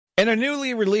In a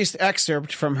newly released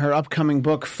excerpt from her upcoming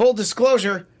book, Full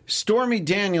Disclosure, Stormy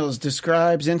Daniels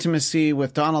describes intimacy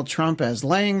with Donald Trump as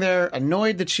laying there,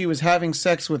 annoyed that she was having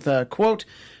sex with a, quote,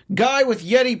 guy with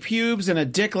Yeti pubes and a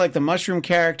dick like the mushroom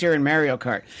character in Mario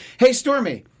Kart. Hey,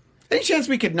 Stormy, any chance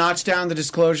we could notch down the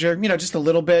disclosure, just a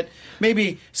little bit?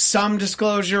 Maybe some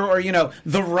disclosure or,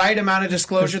 the right amount of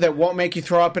disclosure that won't make you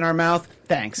throw up in our mouth?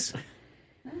 Thanks.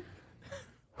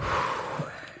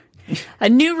 A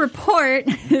new report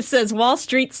says Wall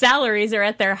Street salaries are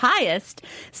at their highest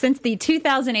since the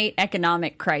 2008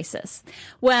 economic crisis.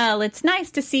 Well, it's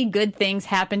nice to see good things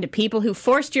happen to people who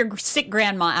forced your sick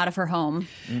grandma out of her home.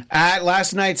 At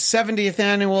last night's 70th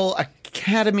annual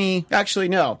Academy, at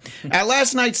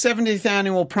last night's 70th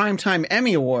annual Primetime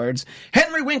Emmy Awards,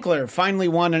 Henry Winkler finally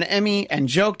won an Emmy and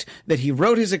joked that he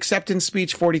wrote his acceptance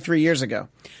speech 43 years ago.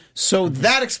 So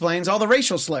that explains all the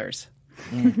racial slurs.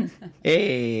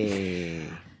 Hey.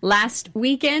 Last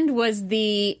weekend was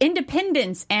the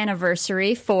independence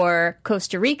anniversary for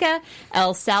Costa Rica,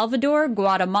 El Salvador,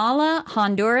 Guatemala,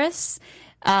 Honduras.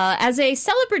 As a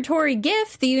celebratory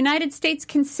gift, the United States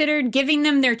considered giving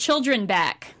them their children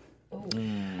back.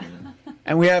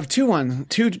 And we have two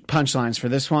punchlines for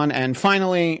this one. And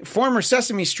finally, former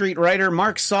Sesame Street writer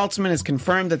Mark Saltzman has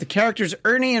confirmed that the characters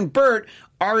Ernie and Bert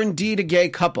are indeed a gay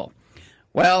couple.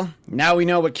 Well, now we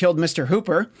know what killed Mr.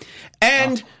 Hooper.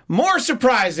 And more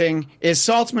surprising is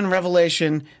Saltzman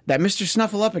revelation that Mr.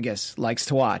 Snuffleupagus likes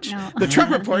to watch. No. The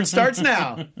Trump Report starts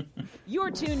now.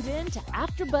 You're tuned in to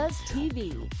AfterBuzz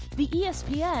TV, the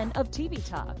ESPN of TV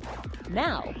talk.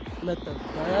 Now, let the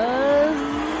buzz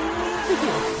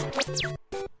begin.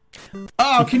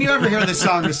 Oh, can you ever hear this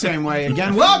song the same way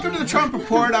again? Welcome to the Trump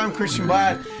Report. I'm Christian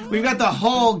Blatt. We've got the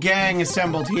whole gang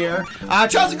assembled here.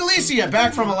 Chelsea Galicia,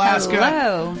 back from Alaska.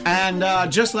 Hello.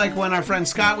 And just like when our friend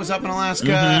Scott was up in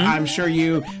Alaska, I'm sure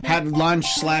you had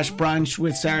lunch/brunch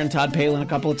with Sarah and Todd Palin a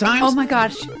couple of times. Oh my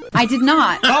gosh, I did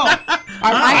not.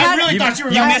 I really thought you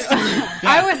were missed.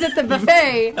 I was at the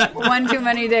buffet one too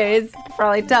many days,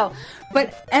 probably tell.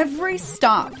 But every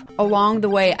stop along the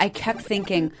way, I kept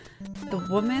thinking, the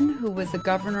woman who was the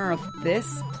governor of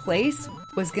this place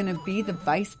was going to be the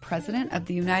vice president of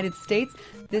the United States.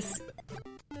 This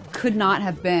could not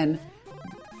have been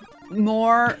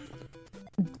more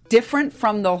different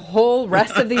from the whole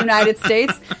rest of the United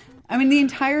States. I mean, the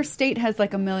entire state has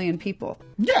like 1 million people.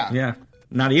 Yeah.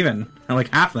 Not even.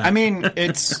 Like half that. I mean,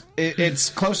 it's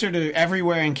closer to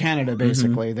everywhere in Canada,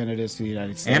 basically, than it is to the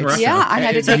United States. And Russia. Yeah, I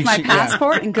had to take my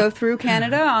passport and go through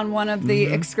Canada on one of the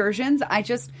excursions. I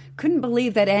just couldn't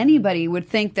believe that anybody would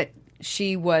think that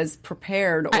she was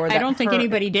prepared. Or I don't think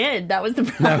anybody did. That was the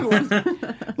problem.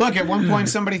 Look, at one point,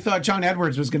 somebody thought John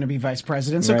Edwards was going to be vice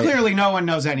president, so clearly no one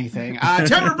knows anything.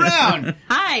 Tamara Brown!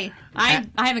 Hi. I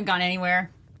haven't gone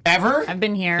anywhere. Ever? I've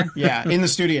been here. Yeah, in the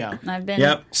studio. I've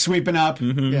been sweeping up.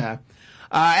 Yeah.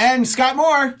 And Scott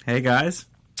Moore. Hey, guys.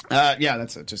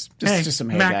 That's it. Just some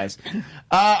hey guys.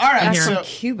 All right. So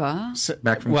Cuba.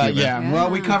 Back from Cuba. Yeah.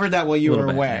 Well, we covered that while you were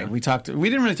away. Yeah. We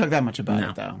didn't really talk that much about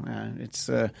it though. It's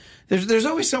there's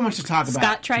always so much to talk about.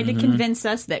 Scott tried to convince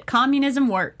us that communism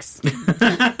works.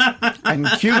 And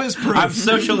Cuba's proof.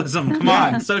 Socialism. Come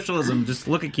on, socialism. Just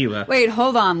look at Cuba. Wait,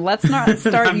 hold on. Let's not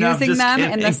start using them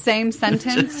in the same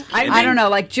sentence. I don't know.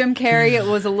 Like Jim Carrey, it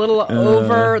was a little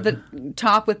over the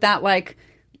top with that, like,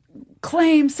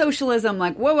 claim socialism,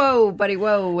 like whoa, buddy,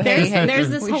 whoa, hey, there's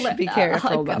this we should be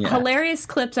careful about hilarious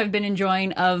clips I've been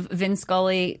enjoying of Vin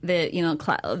Scully, the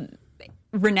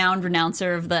renowned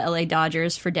announcer of the LA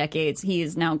Dodgers for decades. He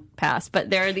is now passed, but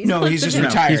there are these. No, he's just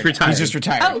retired. He's retired. He's just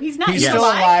retired. Oh, he's not. He's still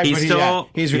alive. He's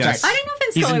retired. Yes. I didn't know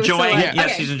Vin Scully was still alive. Yes,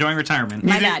 Okay. he's enjoying retirement.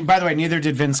 My bad. By the way, neither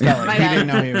did Vin Scully. He didn't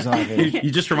know he was alive.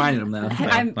 You just reminded him, though.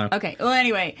 Okay. Well,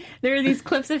 anyway, there are these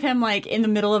clips of him, like, in the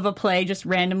middle of a play, just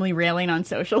randomly railing on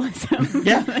socialism.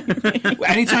 Yeah.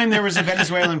 Anytime there was a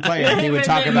Venezuelan player, he would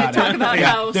talk about it.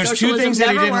 How There's two things that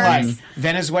he didn't works. like: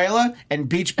 Venezuela and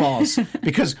beach balls.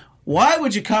 Because why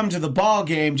would you come to the ball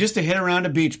game just to hit around a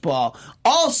beach ball?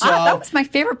 Also, that was my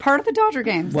favorite part of the Dodger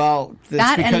games. Well,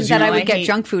 that and that I would get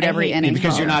junk food every inning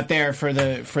because you're not there for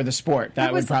the sport.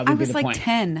 That would probably be the point. I was like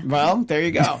 10. Well, there you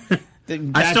go.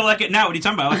 I still like it now. What are you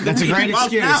talking about? That's a great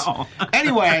excuse.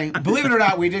 Anyway, believe it or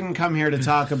not, we didn't come here to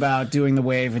talk about doing the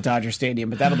wave at Dodger Stadium,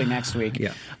 but that'll be next week.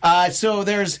 Yeah. So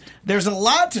there's a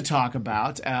lot to talk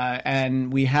about,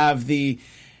 and we have the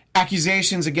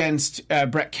accusations against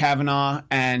Brett Kavanaugh,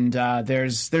 and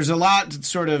there's a lot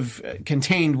sort of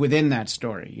contained within that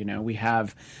story. We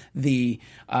have the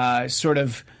sort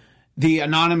of the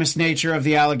anonymous nature of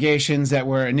the allegations that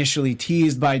were initially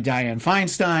teased by Dianne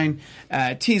Feinstein.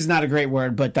 Teased, not a great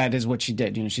word, but that is what she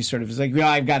did. You know, she sort of was like, well,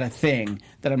 I've got a thing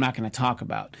that I'm not going to talk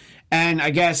about. And I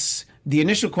guess the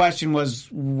initial question was,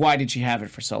 why did she have it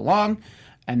for so long?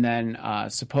 And then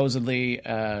supposedly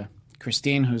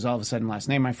Christine, whose all of a sudden last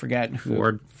name I forget.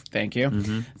 Ford. Thank you.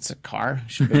 It's a car.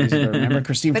 Should be easy to remember.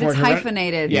 Christine But Ford. it's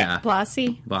hyphenated. Yeah.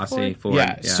 Blassie. Ford.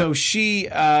 Yeah, so she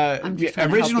just trying to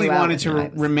help originally you out wanted with to that.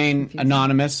 It was remain confusing.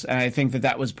 anonymous, and I think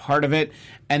that was part of it.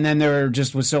 And then there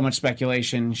just was so much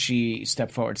speculation, she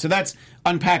stepped forward. So that's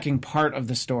unpacking part of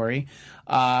the story.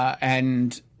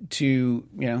 And to,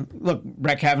 look,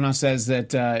 Brett Kavanaugh says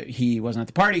that he wasn't at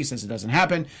the party. He says it doesn't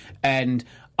happen. And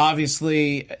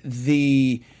obviously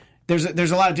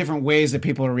there's a lot of different ways that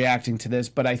people are reacting to this,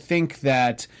 but I think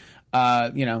that,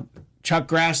 Chuck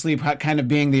Grassley kind of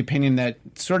being the opinion that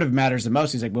sort of matters the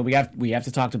most. He's like, well, we have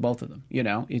to talk to both of them.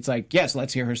 It's like, yes,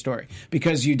 let's hear her story,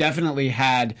 because you definitely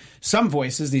had some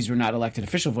voices. These were not elected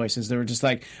official voices. They were just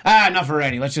like, enough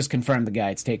already. Let's just confirm the guy.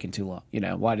 It's taken too long.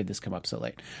 Why did this come up so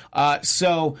late?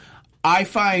 So I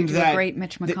find that great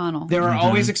Mitch McConnell. There are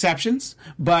always exceptions,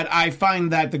 but I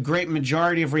find that the great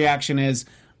majority of reaction is,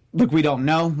 look, we don't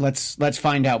know. Let's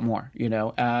find out more,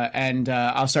 And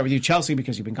I'll start with you, Chelsea,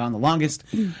 because you've been gone the longest.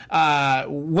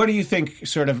 What do you think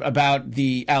sort of about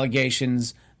the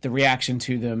allegations, the reaction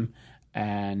to them,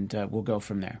 and we'll go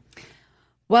from there.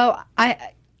 Well,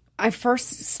 I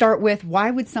first start with,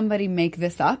 why would somebody make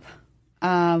this up?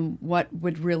 What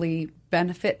would really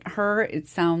benefit her? It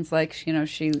sounds like she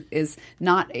is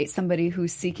not somebody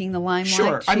who's seeking the limelight.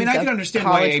 Sure, I mean, I She's can understand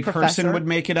why college a professor. person would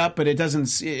make it up, but it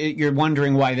doesn't. You're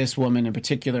wondering why this woman in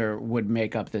particular would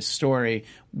make up this story.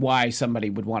 Why somebody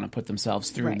would want to put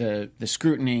themselves through Right. the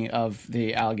scrutiny of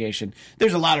the allegation.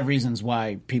 There's a lot of reasons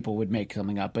why people would make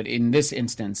something up, but in this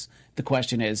instance, the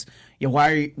question is,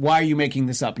 why are you making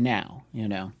this up now?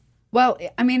 Well,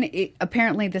 I mean,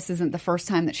 apparently this isn't the first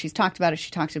time that she's talked about it. She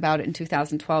talked about it in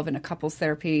 2012 in a couples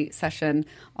therapy session,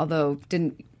 although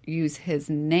didn't use his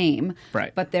name.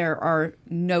 Right. But there are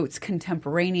notes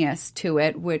contemporaneous to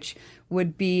it, which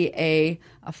would be a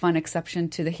fun exception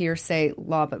to the hearsay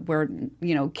law, but we're,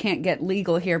 can't get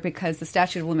legal here because the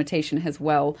statute of limitation has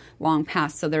long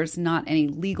passed. So there's not any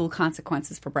legal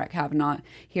consequences for Brett Kavanaugh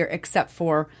here, except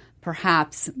for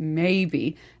perhaps,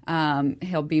 maybe,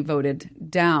 he'll be voted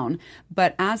down.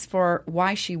 But as for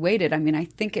why she waited, I mean, I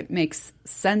think it makes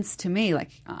sense to me. Like,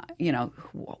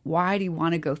 why do you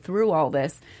want to go through all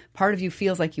this? Part of you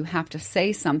feels like you have to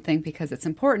say something because it's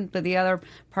important, but the other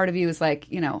part of you is like,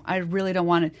 I really don't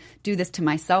want to do this to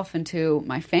myself and to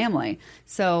my family.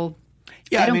 So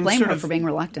I don't blame her for being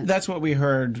reluctant. That's what we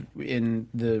heard in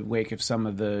the wake of some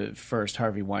of the first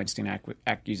Harvey Weinstein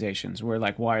accusations. We're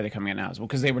like, why are they coming out now? Well,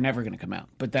 because they were never going to come out.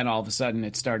 But then all of a sudden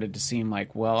it started to seem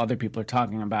like, well, other people are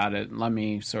talking about it. Let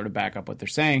me sort of back up what they're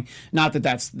saying. Not that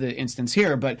that's the instance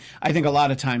here, but I think a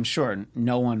lot of times, sure,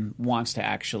 no one wants to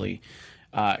actually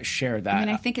share that. I mean,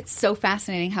 I think it's so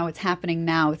fascinating how it's happening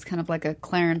now. It's kind of like a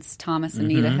Clarence Thomas,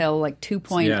 Anita Hill, like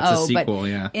 2.0. Yeah, it's a sequel, but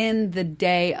yeah. in the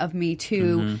day of Me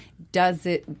Too,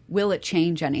 will it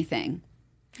change anything?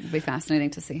 It'll be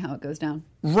fascinating to see how it goes down.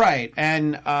 Right.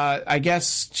 And I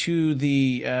guess to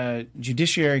the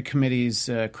Judiciary Committee's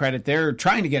credit, they're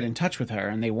trying to get in touch with her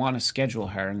and they want to schedule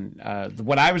her. And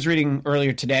what I was reading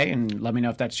earlier today, and let me know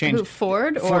if that's changed. Who,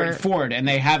 Ford? Ford, and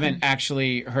they haven't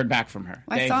actually heard back from her.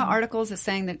 I saw articles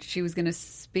saying that she was going to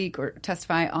speak or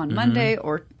testify on Monday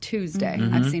or Tuesday.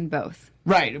 I've seen both.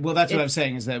 Right. Well, that's what I'm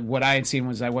saying, is that what I had seen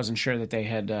was I wasn't sure that they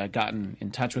had gotten in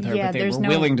touch with her, Yeah, but they there's were no-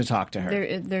 willing to talk to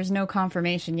her. There's no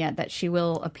confirmation yet that she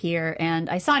will appear.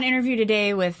 And I saw an interview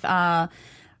today with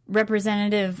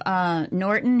Representative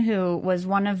Norton, who was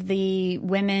one of the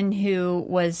women who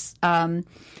was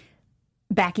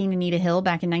backing Anita Hill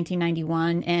back in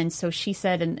 1991. And so she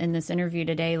said in this interview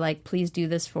today, like, please do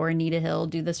this for Anita Hill,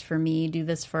 do this for me, do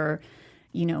this for,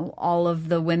 all of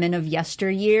the women of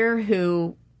yesteryear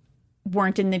who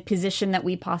weren't in the position that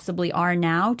we possibly are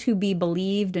now to be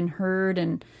believed and heard.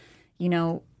 And,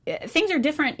 things are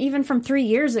different even from 3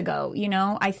 years ago.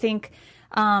 I think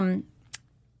the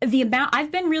amount,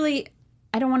 I've been really,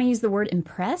 I don't want to use the word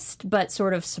impressed, but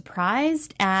sort of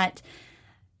surprised at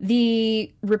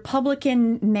the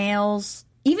Republican males,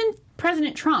 even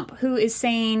President Trump, who is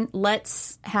saying,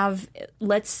 let's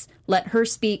let her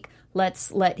speak,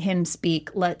 let's let him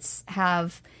speak, let's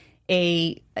have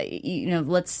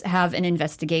let's have an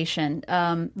investigation,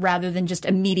 rather than just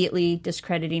immediately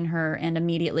discrediting her and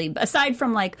immediately, aside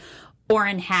from like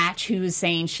Orrin Hatch, who is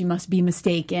saying she must be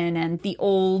mistaken, and the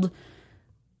old,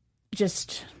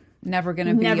 just Never going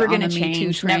to be never on going a to Me Too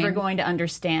change, train. never going to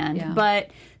understand. Yeah.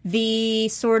 But the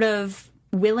sort of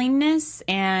willingness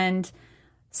and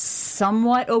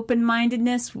somewhat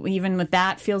open-mindedness, even with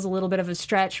that, feels a little bit of a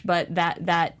stretch, but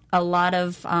that a lot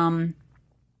of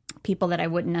people that I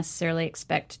wouldn't necessarily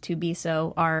expect to be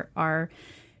so are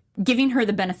giving her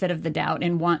the benefit of the doubt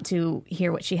and want to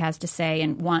hear what she has to say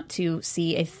and want to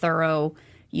see a thorough,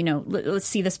 let's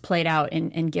see this played out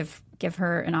and give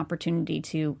her an opportunity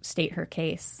to state her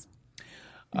case.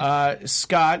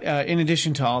 Scott, in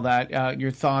addition to all that,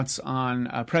 your thoughts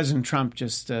on President Trump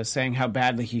just saying how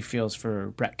badly he feels for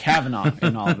Brett Kavanaugh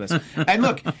in all of this. And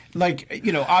look,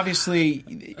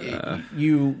 obviously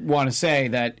you want to say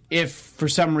that if for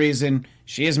some reason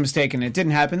she is mistaken, it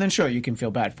didn't happen, then sure, you can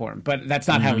feel bad for him. But that's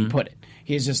not how he put it.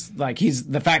 He's just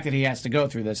the fact that he has to go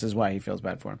through this is why he feels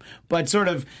bad for him. But sort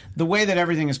of the way that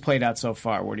everything has played out so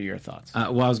far, what are your thoughts?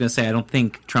 Well, I was going to say, I don't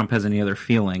think Trump has any other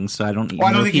feelings, so I don't. Well,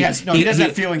 I don't think he has. No, he doesn't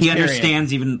have feelings. He period.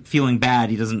 understands even feeling bad.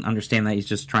 He doesn't understand that he's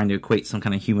just trying to equate some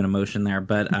kind of human emotion there.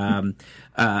 But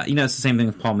it's the same thing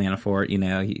with Paul Manafort.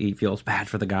 He feels bad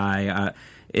for the guy.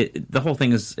 The whole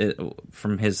thing is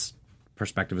from his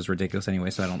perspective is ridiculous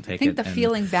anyway, so I don't take it. I think the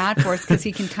feeling bad for it's because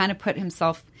he can kind of put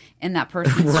himself in that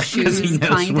person's shoes,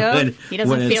 kind of. He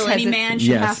doesn't feel any man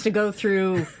should have to go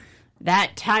through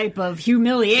that type of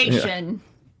humiliation.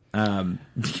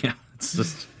 It's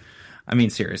just,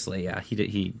 seriously,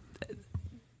 he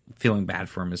feeling bad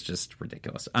for him is just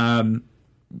ridiculous. The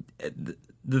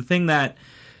thing that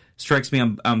strikes me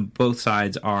on both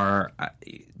sides are,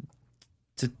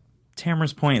 to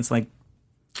Tamara's point, it's like,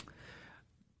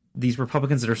 these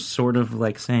Republicans that are sort of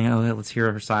like saying, oh, let's hear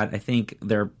her side, I think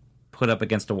they're put up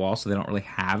against a wall, so they don't really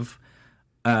have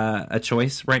a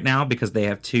choice right now because they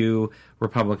have two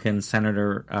Republican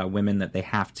senator women that they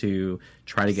have to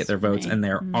try to get their votes, and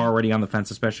they're already on the fence,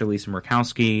 especially Lisa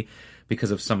Murkowski,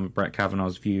 because of some of Brett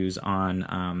Kavanaugh's views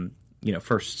on,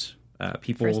 First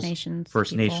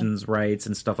Nations rights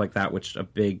and stuff like that, which a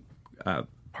big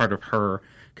part of her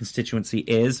constituency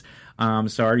is.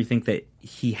 So I already think that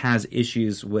he has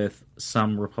issues with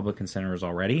some Republican senators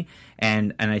already.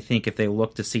 And I think if they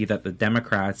look to see that the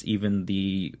Democrats, even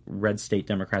the red state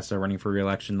Democrats that are running for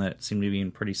re-election that seem to be in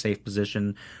a pretty safe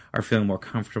position, are feeling more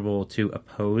comfortable to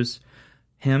oppose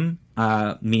him,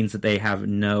 means that they have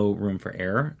no room for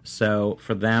error. So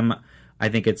for them, I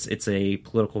think it's a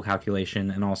political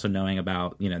calculation, and also knowing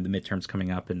about, the midterms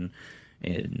coming up in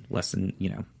less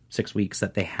than, 6 weeks,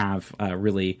 that they have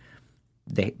really...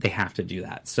 They have to do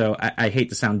that. So I hate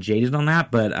to sound jaded on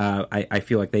that, but I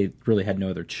feel like they really had no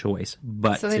other choice.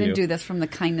 So they didn't do this from the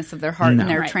kindness of their heart and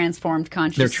their transformed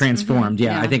conscience. They're transformed,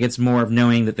 yeah. I think it's more of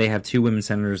knowing that they have two women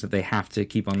senators that they have to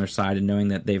keep on their side, and knowing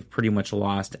that they've pretty much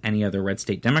lost any other red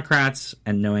state Democrats,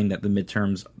 and knowing that the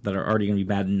midterms that are already going to be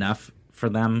bad enough for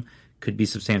them could be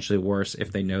substantially worse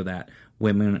if they know that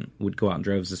women would go out in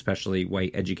droves, especially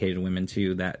white educated women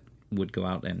too, that would go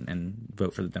out and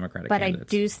vote for the Democratic candidates. But I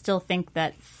do still think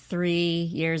that 3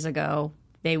 years ago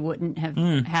they wouldn't have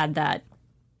had that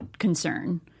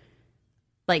concern.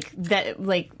 Like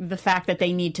the fact that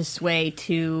they need to sway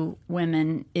two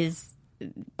women is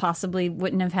possibly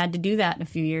wouldn't have had to do that a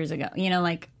few years ago.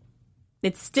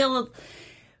 It's still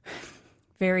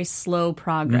very slow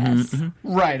progress.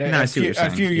 Right. A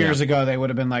few years ago, they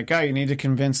would have been like, oh, you need to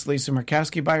convince Lisa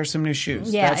Murkowski, buy her some new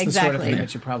shoes. Yeah, That's exactly. the sort of thing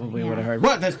that you probably would have heard.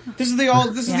 What? This is the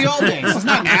old days. It's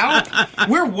not now.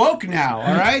 We're woke now,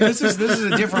 all right? This is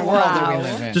a different world that we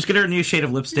live in. Just get her a new shade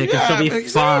of lipstick and she'll be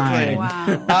fine.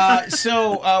 Wow.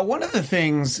 So one of the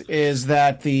things is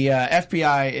that the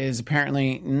FBI is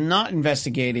apparently not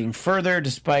investigating further,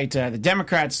 despite the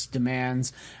Democrats'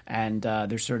 demands, and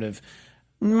they're sort of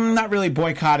not really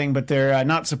boycotting, but they're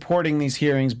not supporting these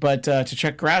hearings. But to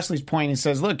Chuck Grassley's point, he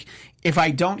says, look, if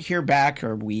I don't hear back,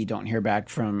 or we don't hear back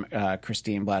from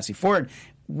Christine Blasey Ford,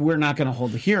 we're not going to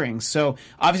hold the hearings. So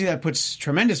obviously that puts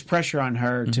tremendous pressure on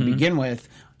her to begin with.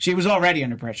 She was already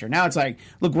under pressure. Now it's like,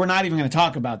 look, we're not even going to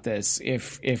talk about this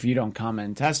if you don't come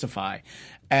and testify.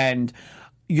 And,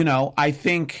 I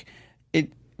think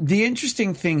the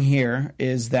interesting thing here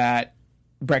is that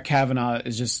Brett Kavanaugh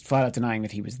is just flat out denying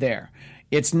that he was there.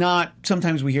 It's not,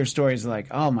 sometimes we hear stories like,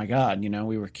 oh my God,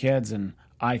 we were kids and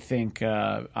I think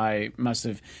I must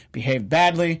have behaved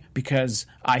badly because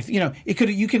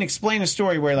you can explain a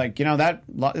story where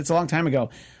it's a long time ago.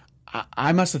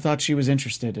 I must have thought she was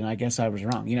interested and I guess I was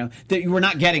wrong. That we're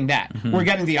not getting that. We're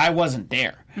getting I wasn't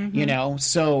there,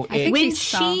 so when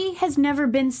she has never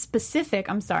been specific,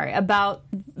 I'm sorry, about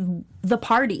the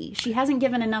party. She hasn't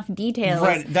given enough details.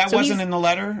 Right, that So wasn't he's- in the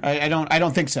letter. I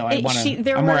don't think so. I'm more asking.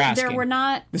 There were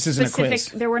not This isn't a specific.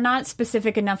 quiz. There were not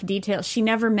specific enough details. She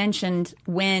never mentioned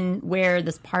where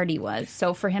this party was.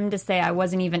 So for him to say I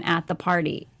wasn't even at the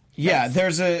party. Yeah,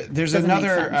 there's doesn't make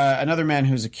another sense. Another man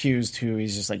who's accused who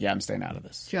he's just like, yeah, I'm staying out of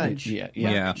this. Judge.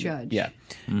 Yeah. Judge. Yeah.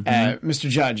 Mr.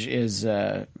 Judge is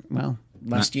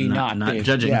lest ye not be.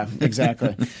 judging. Yeah,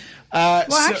 exactly. Well,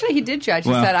 actually, he did judge.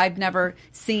 He said, I've never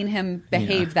seen him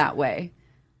behave that way.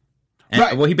 And,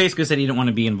 Right. Well, he basically said he didn't want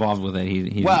to be involved with it.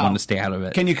 He wanted to stay out of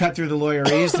it. Can you cut through the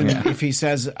lawyerese? And if he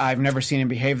says, I've never seen him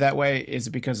behave that way, is it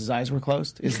because his eyes were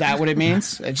closed? Is that what it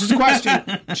means? It's just a question.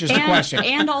 It's just a question.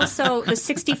 And also the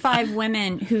 65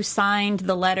 women who signed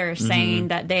the letter saying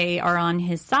that they are on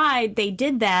his side, they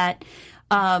did that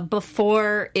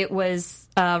before it was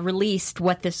released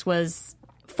what this was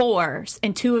for,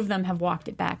 and 2 of them have walked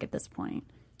it back at this point.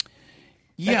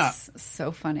 Yeah. That's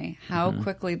so funny how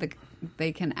quickly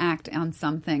they can act on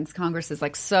some things. Congress is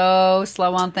like so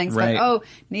slow on things. Right. But,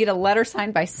 need a letter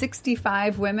signed by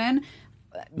 65 women.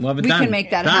 Love it We done. can make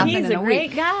that Done. happen He's in a a great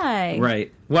week. guy.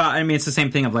 Right. Well, I mean, it's the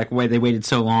same thing of like why they waited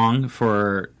so long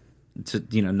to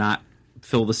not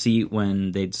fill the seat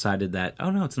when they decided that,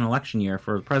 oh no, it's an election year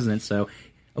for the president, so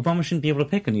Obama shouldn't be able to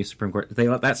pick a new Supreme Court. They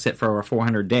let that sit for over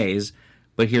 400 days,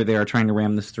 but here they are trying to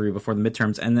ram this through before the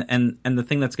midterms. And the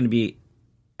thing that's going to be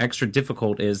extra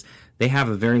difficult is they have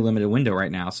a very limited window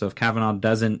right now. So if Kavanaugh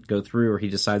doesn't go through or he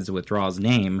decides to withdraw his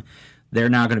name, they're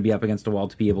now going to be up against a wall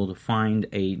to be able to find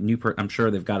a new I'm sure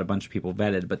they've got a bunch of people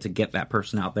vetted, but to get that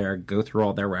person out there, go through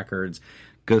all their records,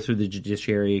 go through the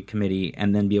Judiciary Committee,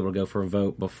 and then be able to go for a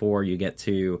vote before you get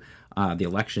to the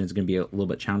election is going to be a little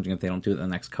bit challenging if they don't do it in the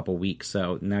next couple weeks.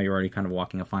 So now you're already kind of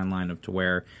walking a fine line of to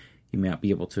where you may not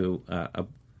be able to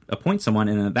appoint someone.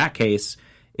 And in that case,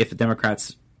 if the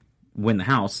Democrats win the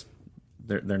House,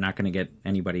 they're not going to get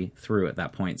anybody through at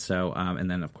that point. So,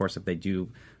 and then of course, if they do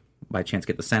by chance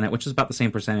get the Senate, which is about the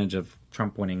same percentage of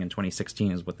Trump winning in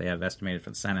 2016 is what they have estimated for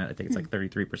the Senate. I think it's like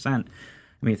 33%. I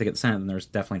mean, if they get the Senate, then there's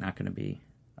definitely not going to be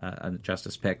a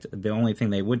justice picked. The only thing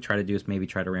they would try to do is maybe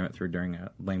try to ram it through during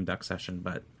a lame duck session,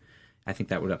 but I think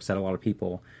that would upset a lot of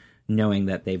people knowing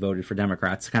that they voted for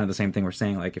Democrats. Kind of the same thing we're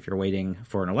saying, like if you're waiting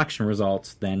for an election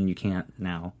result, then you can't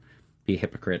now be a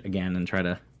hypocrite again and try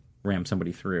to ram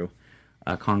somebody through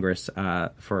Congress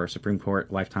for a Supreme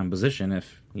Court lifetime position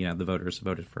if the voters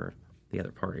voted for the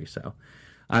other party. So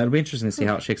it'll be interesting to see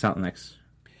how it shakes out in the next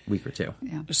week or two.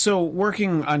 Yeah. So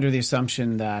working under the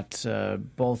assumption that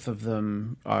both of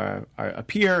them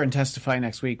appear and testify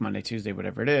next week, Monday, Tuesday,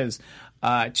 whatever it is,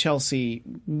 Chelsea,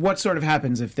 what sort of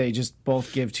happens if they just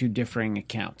both give 2 differing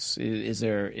accounts? Is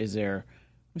there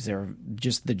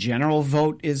just the general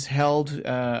vote is held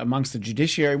amongst the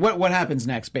judiciary? What happens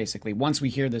next, basically, once we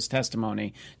hear this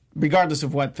testimony, regardless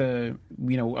of what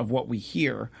of what we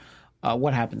hear?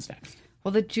 What happens next?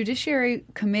 Well, the Judiciary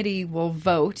Committee will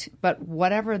vote, but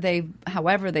however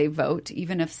they vote,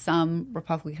 even if some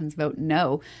Republicans vote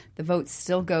no, the vote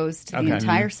still goes to the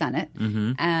entire Senate,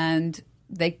 and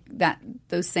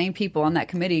those same people on that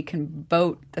committee can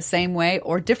vote the same way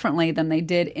or differently than they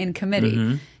did in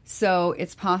committee. So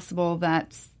it's possible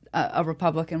that a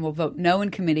Republican will vote no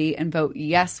in committee and vote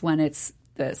yes when it's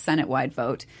the Senate-wide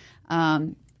vote.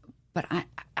 But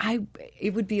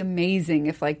it would be amazing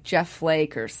if like Jeff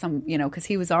Flake or some, because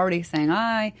he was already saying,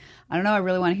 I don't know, I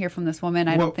really want to hear from this woman.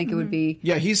 I don't think it would be.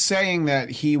 Yeah, he's saying that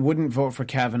he wouldn't vote for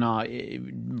Kavanaugh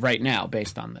right now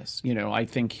based on this. I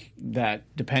think that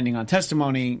depending on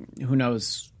testimony, who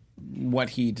knows what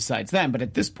he decides then. But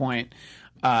at this point,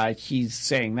 he's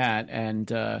saying that. And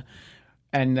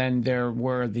then there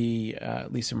were the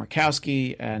Lisa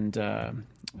Murkowski and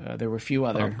there were a few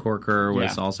other. Bob Corker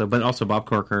was also, but also Bob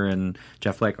Corker and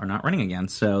Jeff Flake are not running again,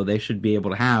 so they should be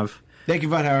able to have. They can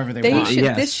vote however they want.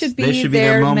 This should be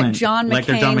their moment, John McCain, like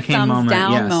their John McCain thumbs moment.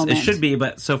 down Yes, moment. it should be,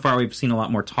 but so far we've seen a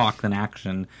lot more talk than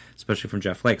action, especially from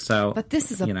Jeff Flake. So, but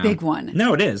this is a big one.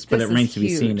 No, it is, but This it remains is to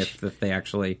be seen huge. if they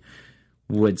actually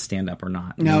would stand up or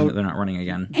not. No. They're not running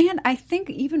again. And I think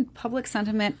even public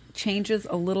sentiment changes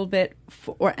a little bit,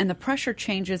 and the pressure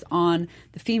changes on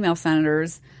the female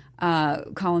senators,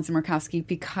 Collins and Murkowski,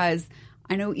 because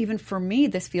I know even for me,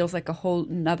 this feels like a whole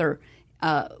nother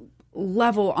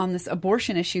level on this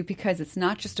abortion issue, because it's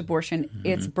not just abortion,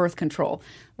 it's birth control.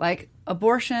 Like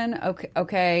abortion,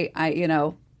 okay,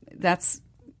 that's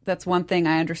one thing.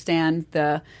 I understand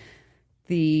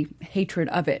the hatred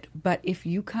of it, but if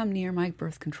you come near my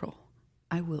birth control,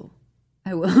 I will.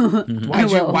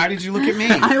 Why did you look at me?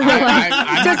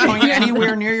 I'm not going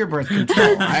anywhere near your birth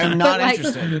control. I am not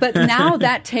interested. But now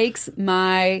that takes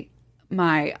my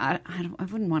I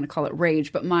wouldn't want to call it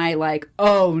rage, but my like,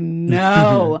 oh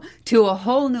no, to a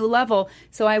whole new level.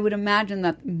 So I would imagine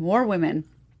that more women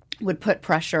would put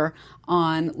pressure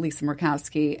on Lisa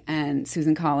Murkowski and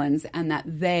Susan Collins, and that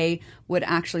they would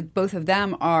actually, both of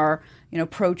them are,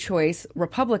 pro-choice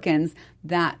Republicans,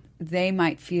 that they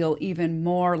might feel even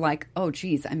more like, oh,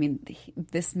 geez, I mean,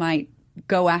 this might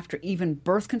go after even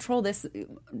birth control.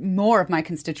 More of my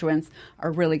constituents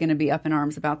are really going to be up in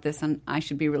arms about this, and I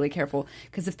should be really careful,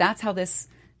 because if that's how this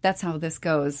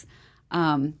goes,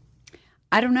 I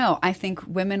don't know. I think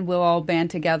women will all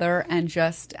band together and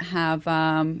just have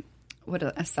a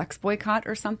sex boycott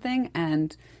or something,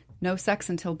 and no sex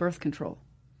until birth control.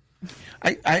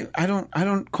 I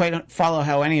don't quite follow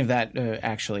how any of that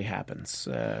actually happens.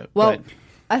 Well,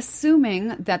 assuming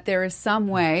that there is some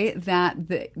way that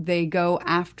they go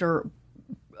after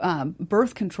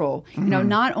birth control,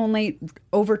 not only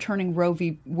overturning Roe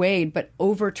v. Wade, but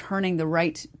overturning the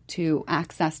right to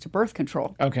access to birth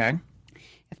control. Okay.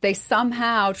 If they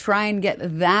somehow try and get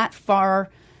that far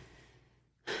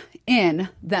in,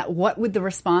 that what would the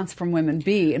response from women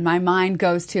be? And my mind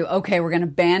goes to, okay, we're going to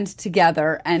band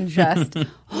together and just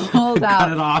hold out.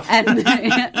 Cut it off.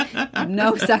 And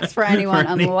no sex for anyone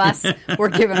unless we're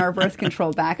given our birth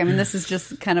control back. I mean, this is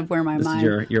just kind of where my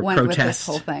mind your went protest with this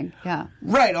whole thing. Yeah.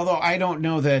 Right, although I don't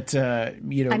know that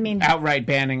outright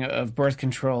banning of birth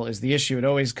control is the issue. It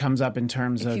always comes up in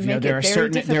terms of there are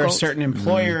certain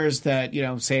employers that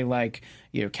say like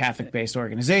Catholic-based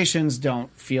organizations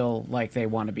don't feel like they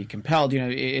want to be compelled.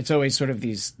 It's always sort of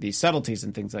these subtleties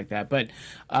and things like that. But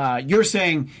you're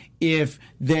saying if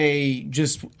they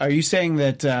just – are you saying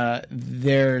that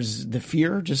there's the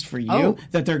fear just for you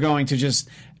that they're going to just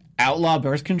outlaw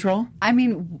birth control? I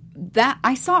mean, that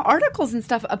I saw articles and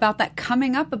stuff about that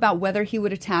coming up, about whether he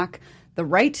would attack the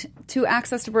right to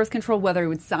access to birth control, whether he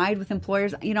would side with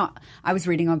employers. I was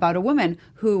reading about a woman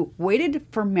who waited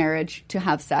for marriage to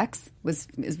have sex, is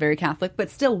very Catholic, but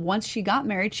still, once she got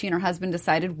married, she and her husband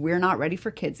decided, we're not ready for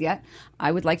kids yet.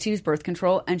 I would like to use birth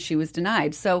control, and she was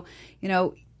denied. So,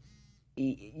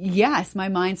 yes, my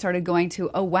mind started going to,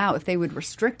 oh, wow, if they would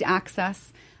restrict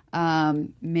access,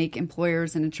 make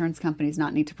employers and insurance companies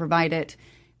not need to provide it,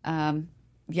 I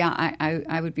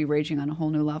would be raging on a whole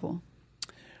new level.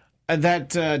 That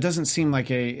doesn't seem like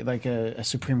a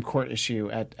Supreme Court issue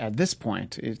at this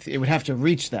point. It would have to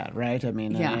reach that, right? I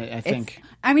mean, I think.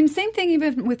 Same thing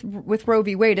even with Roe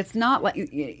v. Wade. It's not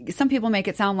like some people make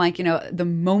it sound like the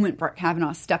moment Brett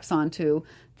Kavanaugh steps onto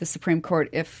the Supreme Court,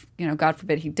 if God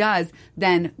forbid he does,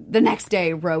 then the next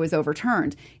day Roe is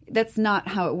overturned. That's not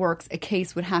how it works. A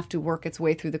case would have to work its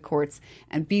way through the courts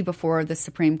and be before the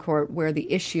Supreme Court, where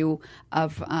the issue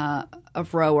of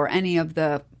Roe or any of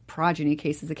the progeny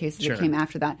cases, the cases that came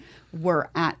after that, were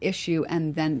at issue,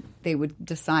 and then they would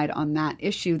decide on that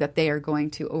issue that they are going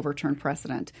to overturn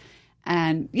precedent.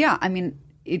 And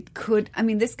it could.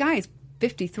 This guy is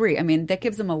 53. That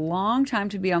gives him a long time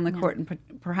to be on the court and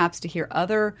perhaps to hear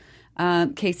other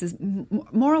cases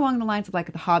more along the lines of like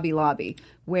the Hobby Lobby,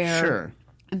 where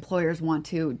employers want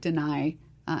to deny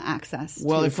access.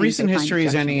 Well, if recent history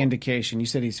is any indication, you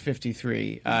said he's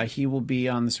 53, he will be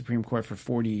on the Supreme Court for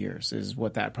 40 years is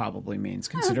what that probably means,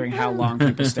 considering how long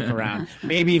people stick around.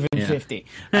 Maybe even 50.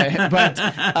 That's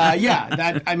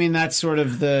sort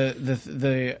of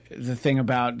the thing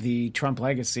about the Trump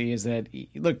legacy is that,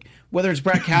 look, whether it's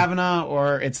Brett Kavanaugh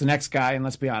or it's the next guy, and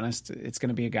let's be honest, it's going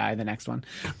to be a guy, the next one.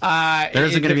 There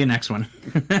isn't going to be a next one.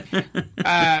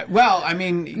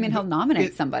 He'll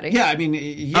nominate somebody. Yeah,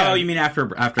 Oh, you mean after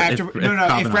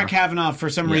if Brett Kavanaugh, for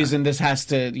some reason, this has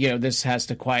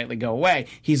to quietly go away,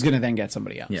 he's going to then get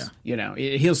somebody else. Yeah.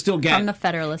 He'll still get from the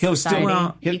Federalist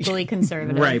Society, equally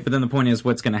conservative. Right, but then the point is,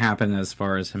 what's going to happen as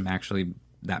far as him actually,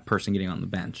 that person getting on the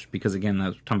bench? Because again,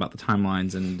 that's talking about the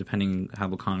timelines, and depending how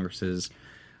the Congress is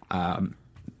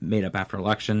made up after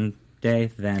election day,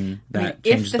 then that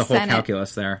changes the whole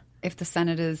calculus there. If the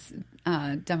Senate is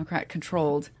Democrat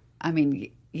controlled,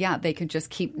 they could just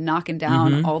keep knocking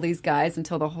down all these guys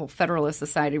until the whole Federalist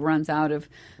Society runs out of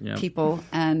people,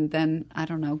 and then, I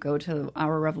don't know, go to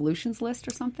our revolutions list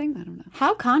or something? I don't know.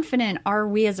 How confident are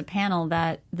we as a panel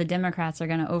that the Democrats are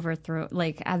going to overthrow,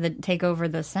 take over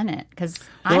the Senate? Because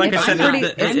it's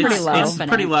pretty low. It's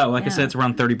pretty low. I said, it's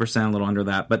around 30%, a little under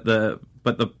that.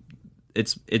 But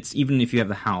it's even if you have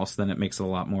the House, then it makes it a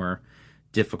lot more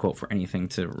difficult for anything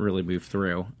to really move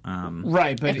through.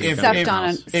 Right, but except on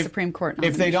a Supreme Court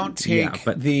nomination. If they don't take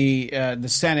the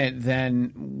Senate,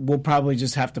 then we'll probably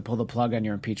just have to pull the plug on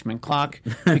your impeachment clock,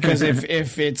 because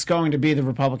if it's going to be the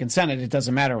Republican Senate, it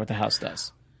doesn't matter what the House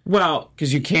does. Well,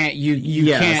 Because you can't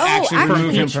Yes. can't Oh, actually actually,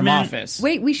 remove him from impeachment- office.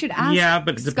 Wait, we should ask Yeah,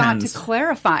 but it Scott depends. to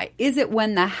clarify. Is it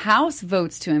when the House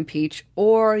votes to impeach,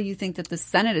 or you think that the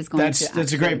Senate is going to?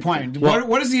 That's a great point. Well-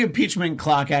 what is the impeachment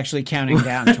clock actually counting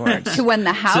down towards? To when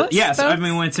the House yes, I votes?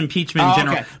 mean when it's impeachment in Oh,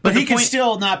 general. okay. But the he can point-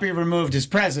 still not be removed as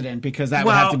president because that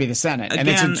would have Well, to be the Senate, and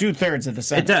it's again, in 2/3 of the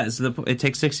Senate. It does. It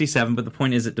takes 67, but the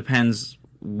point is, it depends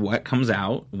what comes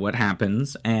out, what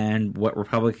happens, and what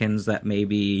Republicans that may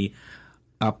be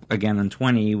up again in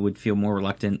 20 would feel more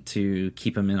reluctant to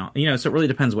keep him in. So it really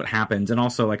depends what happens. And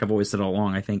also, like I've always said all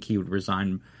along, I think he would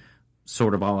resign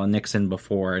sort of a la Nixon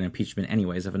before an impeachment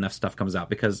anyways, if enough stuff comes out.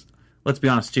 Because let's be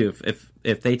honest too,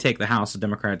 if they take the House, the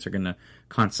Democrats are going to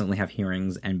constantly have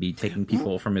hearings and be taking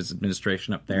people from his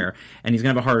administration up there, and he's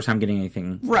going to have a harder time getting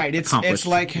anything Right. It's accomplished.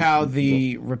 like how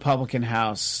the Republican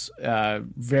House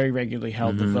very regularly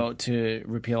held the vote to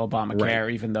repeal Obamacare, Mm-hmm.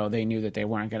 Right. even though they knew that they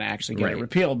weren't going to actually get it Right.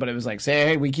 repealed. But it was like, say,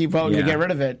 hey, we keep voting to Yeah. get rid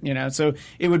of it. So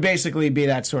it would basically be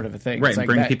that sort of a thing. Right, It's like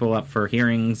bring that- people up for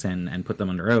hearings and put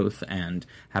them under oath and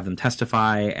have them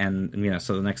testify, and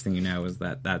so the next thing you know is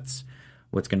that's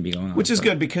what's going to be going on. Which is So-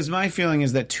 good because my feeling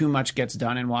is that too much gets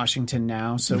done in Washington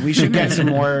now, so we should get some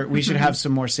more. We should have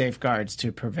some more safeguards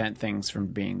to prevent things from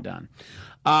being done.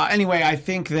 Anyway, I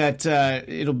think that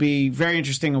it'll be very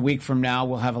interesting. A week from now,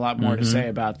 we'll have a lot more to say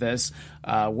about this.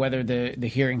 Whether the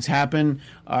hearings happen,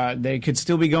 they could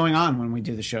still be going on when we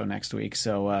do the show next week.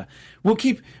 So we'll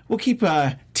keep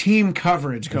team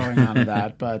coverage going on of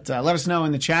that. But let us know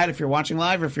in the chat if you're watching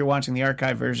live or if you're watching the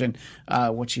archive version,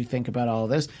 what you think about all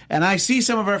of this. And I see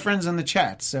some of our friends in the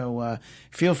chat, so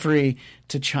feel free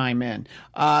to chime in.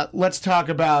 Let's talk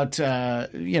about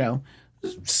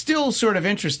still sort of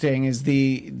interesting is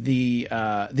the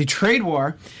trade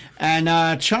war,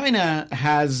 and China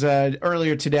has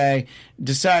earlier today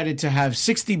decided to have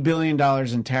 $60 billion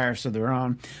in tariffs of their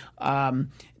own.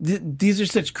 These are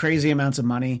such crazy amounts of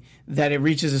money that it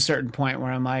reaches a certain point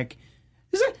where I'm like,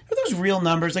 are those real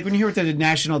numbers? Like when you hear what the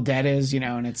national debt is,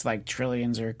 and it's like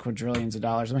trillions or quadrillions of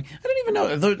dollars. I'm like, I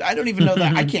don't even know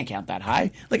that. I can't count that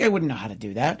high. Like I wouldn't know how to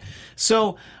do that.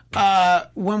 So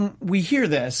when we hear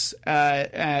this,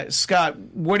 Scott,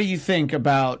 what do you think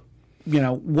about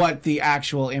what the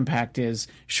actual impact is,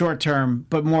 short term,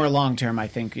 but more long term? I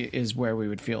think is where we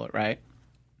would feel it, right?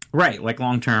 Right, like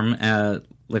long term,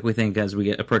 like we think as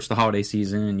we approach the holiday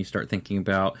season and you start thinking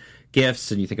about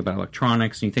gifts and you think about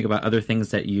electronics and you think about other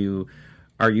things that you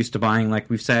are used to buying. Like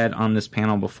we've said on this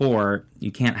panel before,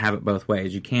 you can't have it both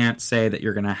ways. You can't say that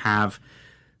you're going to have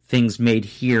things made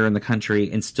here in the country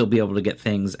and still be able to get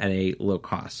things at a low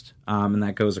cost. And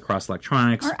that goes across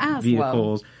electronics, Or as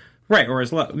vehicles. low. Right, or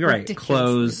as low. You're right.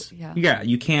 Ridiculous. Clothes. Yeah.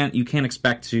 You can't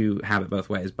expect to have it both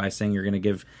ways by saying you're going to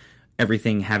give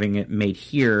everything having it made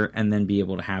here and then be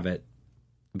able to have it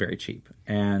very cheap.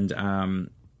 And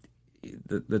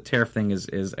the tariff thing is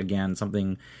again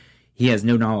something he has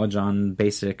no knowledge on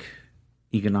basic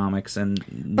economics,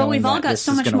 but we've all got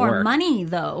so much more money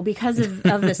though because of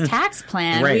this tax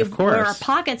plan. Right, of course. Where our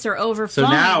pockets are So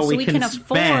overflowing, now we can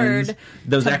spend afford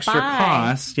those to extra buy.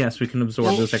 costs. Yes, we can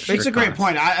absorb those extra. It's a great costs.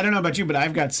 point. I don't know about you, but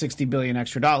I've got $60 billion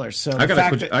extra dollars. So I the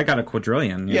fact that got a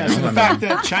quadrillion. yeah, so the fact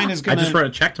that China's I going just wrote a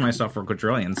check to myself for a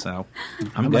quadrillion, so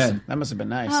I'm good. that must have been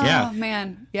nice. Yeah. Oh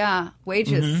man, yeah.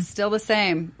 Wages still the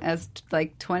same as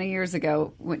like 20 years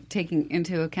ago, taking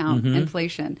into account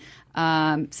inflation.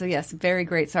 So yes, very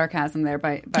great sarcasm there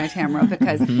by Tamara,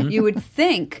 because you would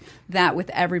think that with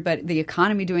everybody, the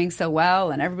economy doing so well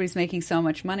and everybody's making so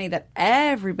much money, that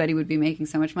everybody would be making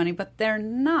so much money, but they're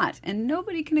not, and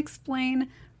nobody can explain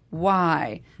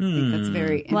why. I think that's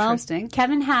very interesting. Well,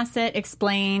 Kevin Hassett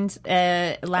explained.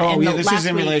 This is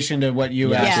in relation to what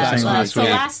you asked last so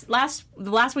week.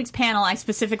 last week's panel, I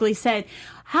specifically said,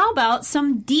 how about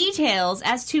some details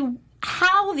as to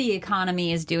how the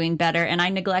economy is doing better? And I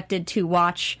neglected to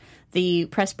watch the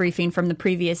press briefing from the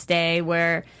previous day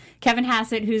where Kevin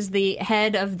Hassett, who's the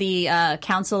head of the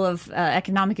Council of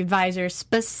Economic Advisors,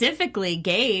 specifically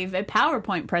gave a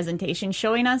PowerPoint presentation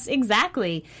showing us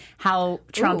exactly how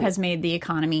Trump has made the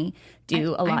economy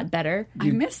do a lot better. I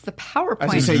missed the PowerPoint. I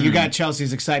was going to say, you got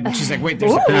Chelsea's excitement. She's like, wait,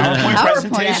 there's a PowerPoint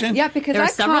presentation? Yeah, because There I were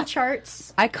several caught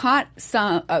charts. I caught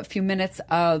a few minutes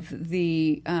of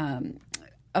the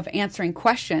of answering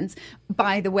questions,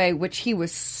 by the way, which he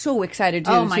was so excited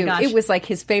to Oh do. my too. gosh. It was like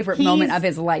his favorite moment of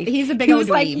his life. He's a big He old was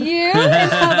like, dweeb. you?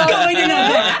 Going to know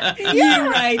that. You're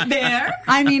right there.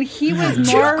 I mean, he was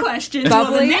Two more questions. Well,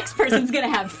 the bubbly next person's going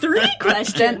to have 3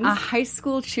 questions. than a high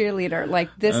school cheerleader. Like,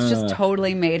 this just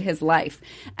totally made his life.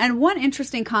 And one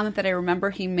interesting comment that I remember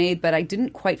he made, but I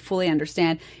didn't quite fully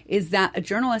understand, is that a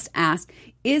journalist asked,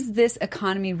 is this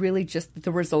economy really just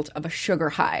the result of a sugar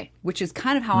high? Which is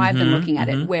kind of how I've been looking at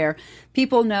it, where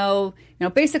people know,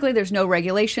 basically there's no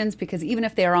regulations because even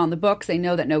if they are on the books, they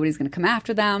know that nobody's going to come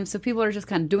after them. So people are just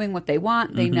kind of doing what they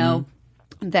want. They know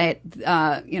that,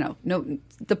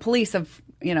 the police have,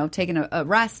 taken a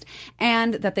rest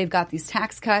and that they've got these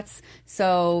tax cuts.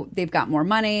 So they've got more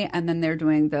money and then they're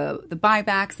doing the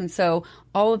buybacks. And so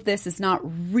all of this is not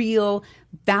real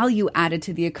value added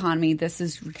to the economy. This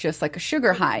is just like a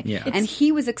sugar high. Yeah. And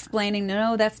he was explaining,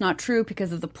 no, that's not true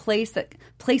because of the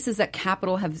places that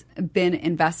capital have been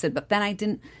invested. But then I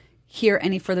didn't hear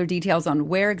any further details on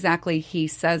where exactly he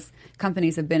says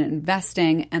companies have been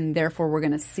investing, and therefore we're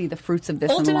going to see the fruits of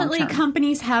this Ultimately, in the long term.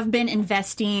 companies have been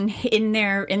investing in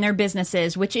their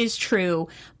businesses, which is true,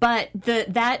 but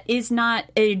that is not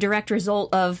a direct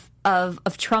result of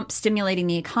Trump stimulating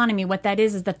the economy. What that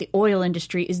is that the oil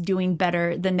industry is doing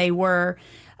better than they were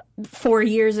 4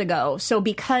 years ago. So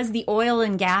because the oil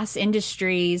and gas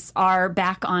industries are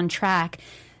back on track,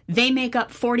 they make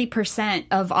up 40%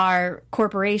 of our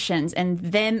corporations, and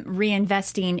them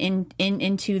reinvesting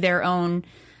into their own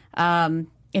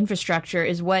infrastructure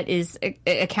is what is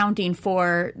accounting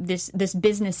for this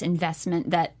business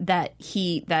investment that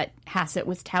Hassett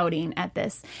was touting at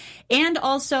this, and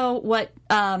also what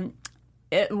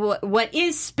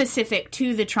is specific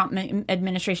to the Trump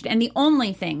administration, and the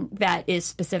only thing that is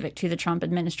specific to the Trump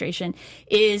administration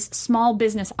is small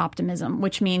business optimism,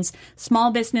 which means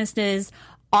small businesses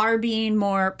are being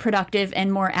more productive and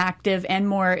more active and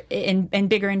more and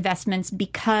bigger investments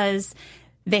because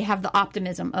they have the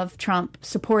optimism of Trump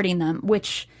supporting them,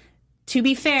 which, to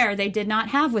be fair, they did not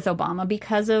have with Obama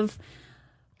because of,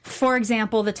 for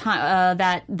example, the time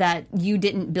that you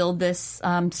didn't build this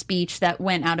speech that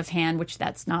went out of hand, which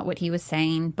that's not what he was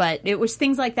saying. But it was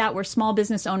things like that where small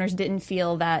business owners didn't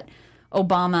feel that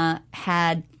Obama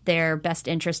had their best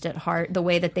interest at heart the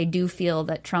way that they do feel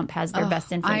that Trump has their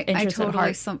best interest at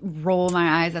heart. I roll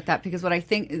my eyes at that because what I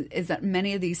think is that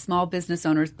many of these small business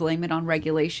owners blame it on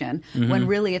regulation when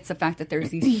really it's the fact that there's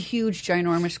these huge,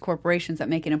 ginormous corporations that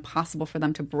make it impossible for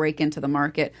them to break into the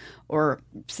market or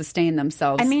sustain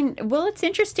themselves. I mean, well, it's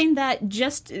interesting that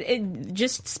just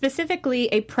specifically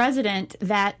a president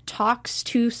that talks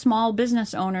to small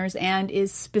business owners and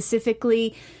is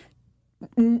specifically,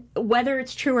 whether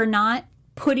it's true or not,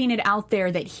 putting it out there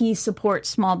that he supports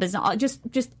small business,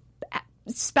 just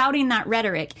spouting that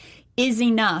rhetoric is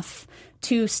enough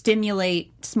to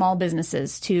stimulate small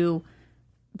businesses to.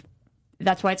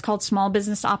 That's why it's called small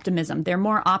business optimism. They're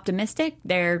more optimistic.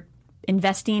 They're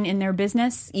investing in their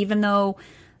business, even though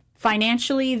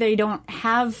financially they don't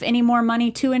have any more money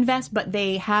to invest, but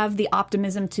they have the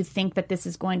optimism to think that this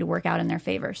is going to work out in their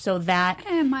favor. So that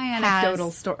my anecdotal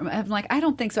story, I'm like, I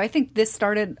don't think so. I think this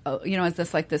started, as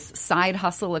this side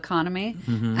hustle economy,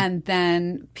 and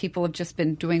then people have just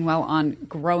been doing well on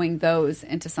growing those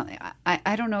into something.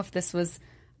 I don't know if this was.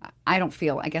 I don't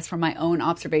feel, I guess, from my own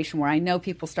observation, where I know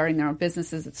people starting their own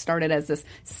businesses, it started as this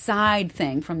side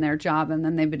thing from their job, and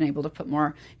then they've been able to put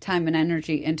more time and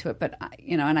energy into it. But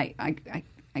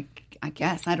I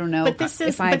guess I don't know. But this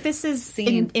is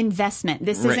investment.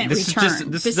 This isn't return.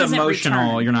 This is emotional.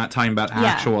 Return. You're not talking about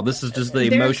actual. Yeah. This is just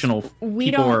the emotional.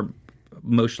 People are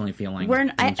emotionally feeling.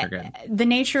 The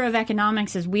nature of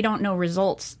economics is we don't know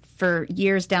results for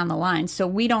years down the line. So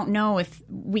we don't know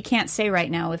we can't say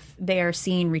right now if they are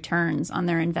seeing returns on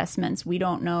their investments. We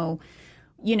don't know,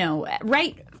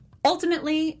 right.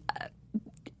 Ultimately,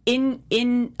 in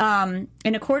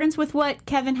accordance with what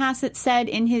Kevin Hassett said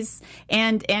in his,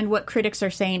 and what critics are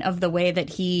saying of the way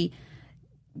that he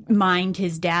mined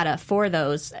his data for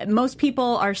those, most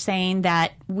people are saying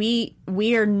that we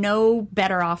are no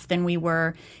better off than we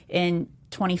were in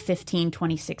 2015,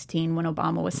 2016, when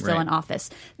Obama was still in office.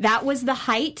 That was the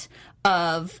height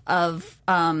of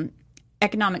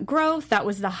economic growth. That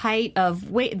was the height of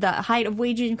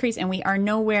wage increase, and we are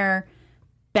nowhere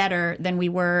better than we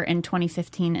were in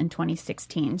 2015 and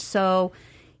 2016. So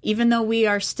even though we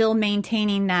are still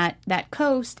maintaining that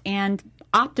coast, and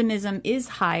optimism is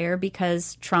higher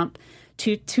because Trump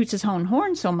toots his own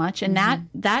horn so much, and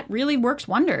that really works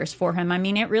wonders for him. I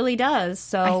mean, it really does.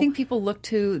 So I think people look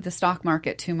to the stock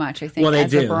market too much. I think well, they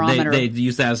as do. a barometer. They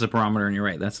use that as a barometer, and you're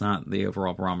right. That's not the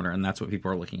overall barometer, and that's what people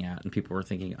are looking at. And people are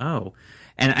thinking, oh,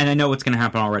 and I know what's going to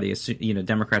happen already. Is,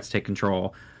 Democrats take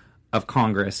control of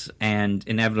Congress, and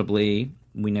inevitably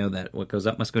we know that what goes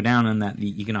up must go down, and that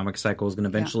the economic cycle is going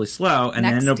to eventually slow. And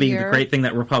then it'll be the great thing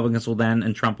that Republicans will then,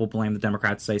 and Trump will blame the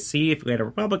Democrats, say, see, if we had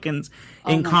Republicans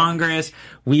in Congress,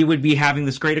 we would be having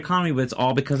this great economy, but it's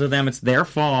all because of them. It's their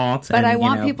fault. But I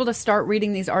want people to start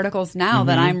reading these articles now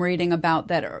that I'm reading about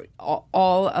that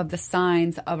all of the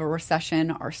signs of a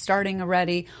recession are starting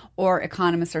already, or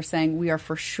economists are saying we are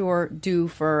for sure due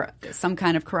for some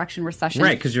kind of correction recession.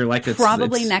 Right, because you're like,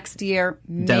 probably next year,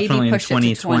 maybe push it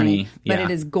to 2020. But it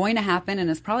is going to happen,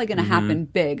 and it's probably going to happen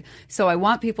big. So I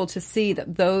want people to see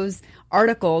that those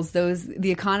articles,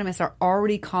 the economists are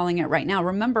already calling it right now.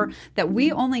 Remember that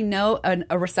we only know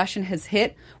a recession has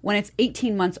hit when it's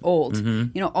 18 months old.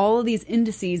 All of these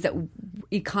indices that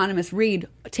economists read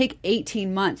take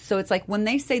 18 months. So it's like when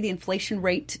they say the inflation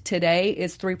rate today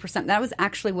is 3%, that was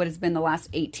actually what has been the last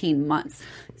 18 months.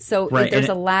 So there's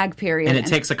a lag period. And it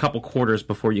takes a couple quarters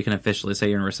before you can officially say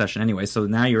you're in a recession anyway. So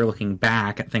now you're looking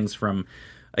back at things from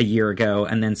a year ago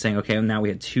and then saying, okay, now we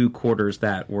had 2 quarters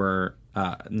that were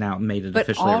now made it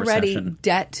officially a recession. Already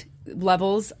debt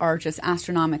levels are just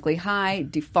astronomically high.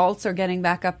 Defaults are getting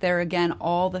back up there again.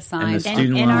 All the signs.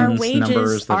 And our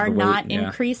wages are not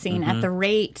increasing at the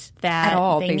rate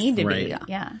that they need to be.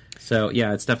 Yeah. So,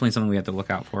 it's definitely something we have to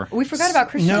look out for. We forgot about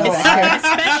Christian. No,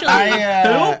 especially.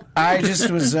 I just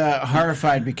was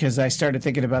horrified because I started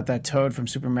thinking about that Toad from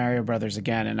Super Mario Brothers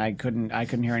again, and I couldn't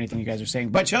hear anything you guys were saying.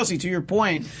 But Chelsea, to your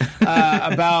point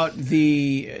about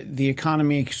the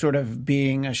economy sort of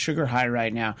being a sugar high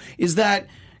right now, is that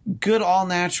good all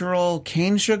natural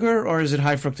cane sugar, or is it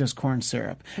high fructose corn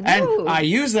syrup? Ooh. And I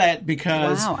use that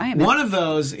because one of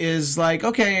those is like,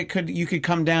 okay, you could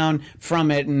come down from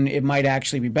it and it might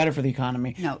actually be better for the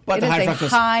economy. No, but it the is high a fructose,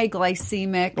 high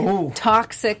glycemic,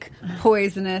 toxic,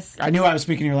 poisonous. I knew I was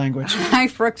speaking your language. High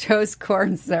fructose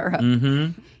corn syrup.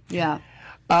 Yeah.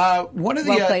 One of the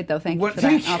well played though. Thank you for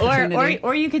that opportunity.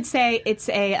 Or you could say it's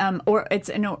it's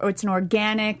an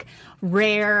organic,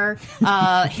 rare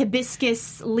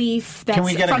hibiscus leaf that's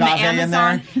from the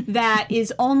Amazon that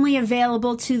is only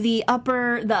available to the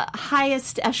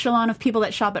highest echelon of people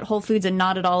that shop at Whole Foods and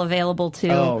not at all available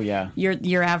to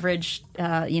your average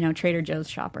Trader Joe's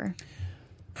shopper.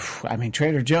 I mean,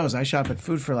 Trader Joe's, I shop at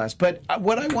Food for Less. But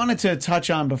what I wanted to touch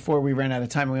on before we ran out of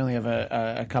time, we only have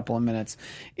a couple of minutes,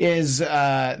 is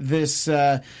this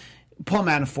Paul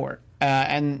Manafort.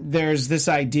 And there's this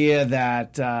idea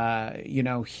that,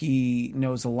 he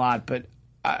knows a lot. But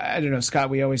I don't know, Scott,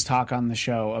 we always talk on the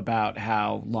show about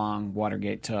how long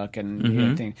Watergate took and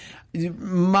everything.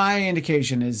 My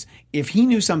indication is if he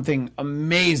knew something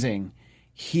amazing,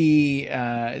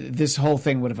 this whole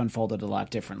thing would have unfolded a lot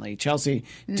differently. Chelsea,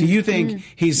 do you think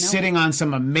he's sitting on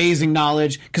some amazing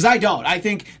knowledge? Because I don't. I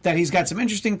think that he's got some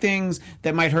interesting things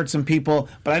that might hurt some people,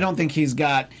 but I don't think he's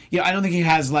got. I don't think he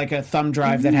has like a thumb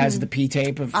drive that has the P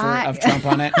tape of Trump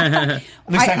on it. At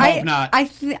least I hope not. I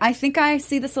think I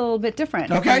see this a little bit different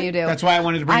than you do. That's why I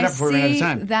wanted to bring it up before we ran out of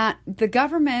time. That the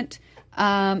government,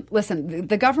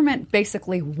 the government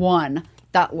basically won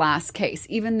that last case,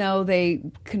 even though they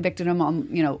convicted him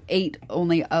on 8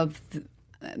 only of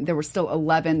there were still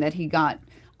 11 that he got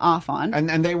off on,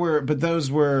 and they were, but those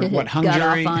were what, hung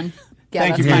jury. Yeah,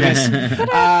 thank you for this.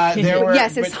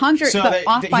 Yes, it's hung jury, but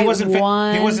off by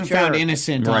one. He wasn't found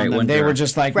innocent on them. They were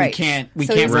just like, we can't rule on these.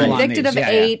 So he was convicted of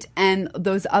 8, and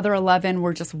those other 11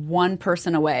 were just one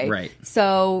person away. Right.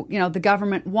 So the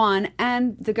government won,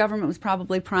 and the government was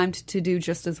probably primed to do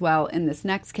just as well in this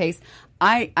next case.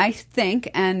 I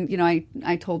think, and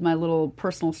I told my little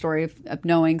personal story of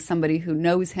knowing somebody who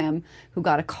knows him, who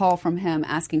got a call from him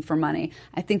asking for money.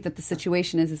 I think that the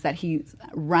situation is that he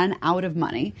ran out of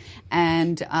money,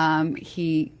 and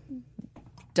he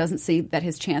doesn't see that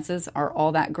his chances are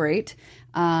all that great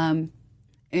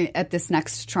at this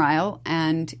next trial,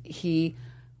 and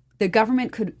the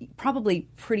government could probably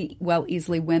pretty well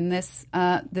easily win this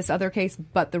other case,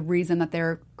 but the reason that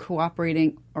they're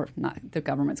cooperating, or not the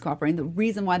government's cooperating, the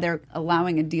reason why they're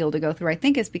allowing a deal to go through, I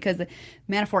think, is because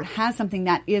Manafort has something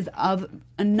that is of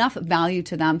enough value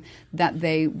to them that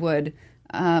they would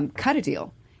cut a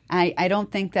deal. I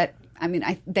don't think that. I mean,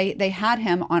 they had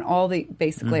him on all the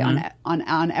basically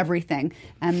on everything,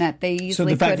 and that they easily so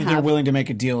the fact that they're willing to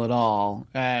make a deal at all.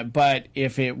 But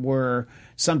if it were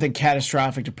something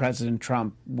catastrophic to President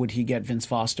Trump, would he get Vince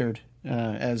Fostered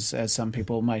as some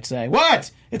people might say.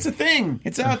 What? It's a thing.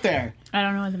 It's out there. I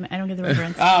don't know. I don't get the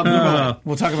reference.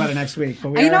 We'll talk about it next week.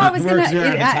 But I was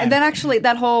gonna.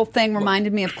 That whole thing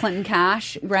reminded me of Clinton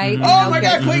Cash, right? Oh my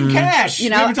God, Clinton Cash! We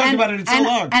haven't talked about it in so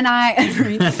long. And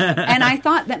I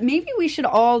thought that maybe we should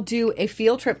all do a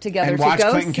field trip together and to watch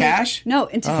go Clinton Cash. No,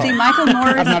 and to see Michael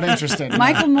Moore's. I'm not interested.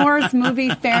 Michael Moore's movie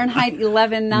Fahrenheit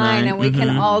 11/9, and we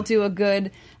can all do a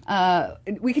good.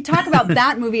 We could talk about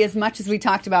that movie as much as we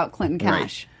talked about Clinton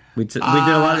Cash. Right. We did a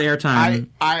lot of airtime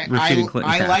refuting Clinton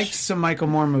Cash. I liked some Michael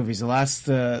Moore movies. The last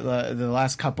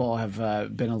couple have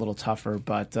been a little tougher,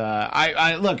 but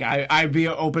I'd be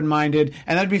open minded,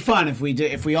 and that'd be fun if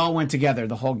we all went together,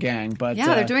 the whole gang. But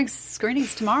they're doing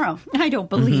screenings tomorrow. I don't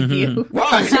believe you.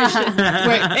 Wait,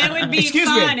 it would be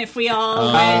fun if we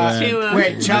all went to a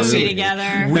movie Chelsea,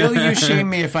 together. Will you shame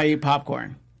me if I eat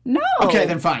popcorn? No. Okay,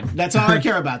 then fine. That's all I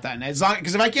care about then. As long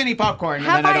because if I can't eat popcorn,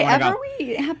 have then I don't want to go.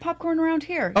 We have popcorn around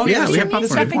here? Oh yeah, we have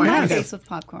popcorn. Stuffing my face with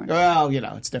popcorn. Well,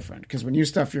 it's different because when you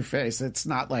stuff your face, it's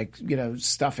not like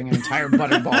stuffing an entire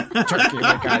butterball turkey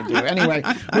like I do. Anyway,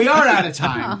 we are out of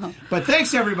time. But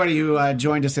thanks to everybody who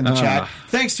joined us in the chat.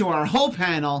 Thanks to our whole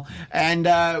panel, and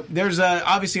there's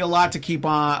obviously a lot to keep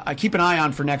an eye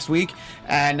on for next week.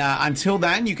 And until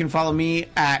then, you can follow me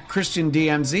at Christian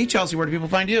DMZ. Chelsea, where do people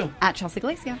find you? At Chelsea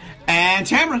Glacia. And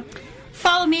Tamara.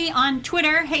 Follow me on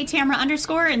Twitter,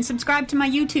 HeyTamara_, and subscribe to my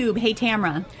YouTube, Hey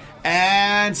Tamara.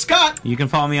 And Scott. You can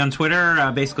follow me on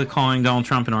Twitter, basically calling Donald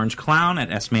Trump an orange clown at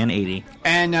SMan80.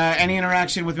 And any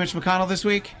interaction with Mitch McConnell this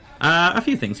week? A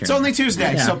few things here. It's only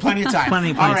Tuesday, so plenty of time.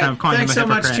 plenty of time. Thanks so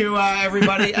much to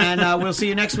everybody, and we'll see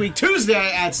you next week,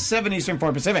 Tuesday at 7 Eastern,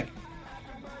 4 Pacific.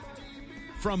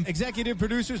 From executive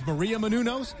producers Maria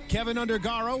Menounos, Kevin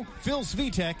Undergaro, Phil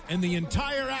Svitek, and the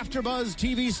entire AfterBuzz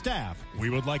TV staff, we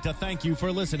would like to thank you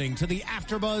for listening to the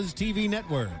AfterBuzz TV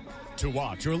network. To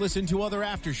watch or listen to other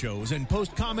after shows and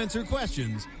post comments or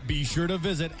questions, be sure to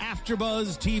visit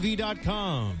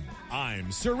AfterBuzzTV.com.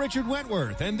 I'm Sir Richard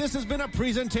Wentworth, and this has been a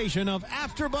presentation of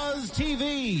AfterBuzz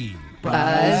TV.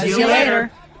 Buzz you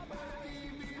later.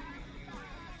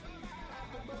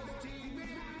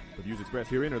 The views expressed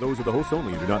herein are those of the hosts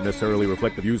only and do not necessarily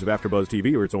reflect the views of AfterBuzz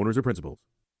TV or its owners or principals.